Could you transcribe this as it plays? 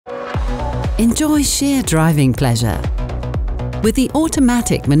Enjoy sheer driving pleasure. With the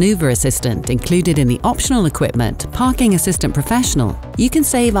automatic manoeuvre assistant included in the optional equipment Parking Assistant Professional, you can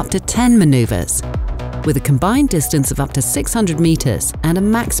save up to 10 manoeuvres, with a combined distance of up to 600 meters and a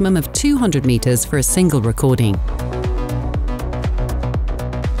maximum of 200 meters for a single recording.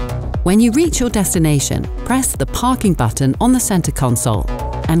 When you reach your destination, press the parking button on the center console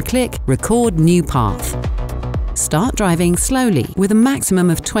and click Record New Path. Start driving slowly with a maximum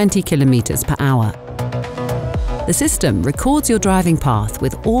of 20 kilometers per hour. The system records your driving path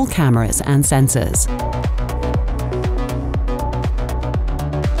with all cameras and sensors.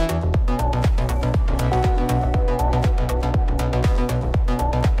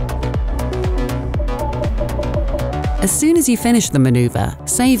 As soon as you finish the maneuver,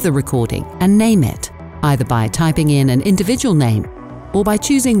 save the recording and name it, either by typing in an individual name or by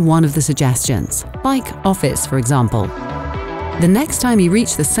choosing one of the suggestions, like office for example. The next time you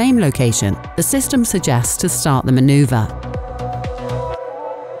reach the same location, the system suggests to start the maneuver.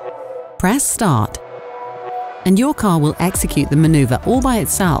 Press Start, and your car will execute the maneuver all by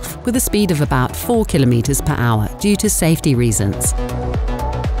itself with a speed of about 4 kilometers per hour due to safety reasons.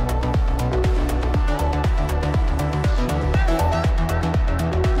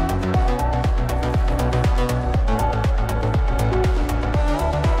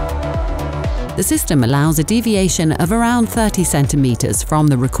 The system allows a deviation of around 30 centimeters from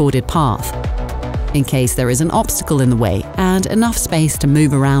the recorded path, in case there is an obstacle in the way and enough space to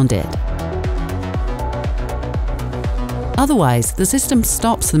move around it. Otherwise, the system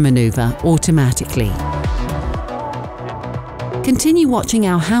stops the maneuver automatically. Continue watching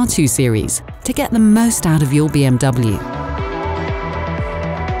our how-to series to get the most out of your BMW.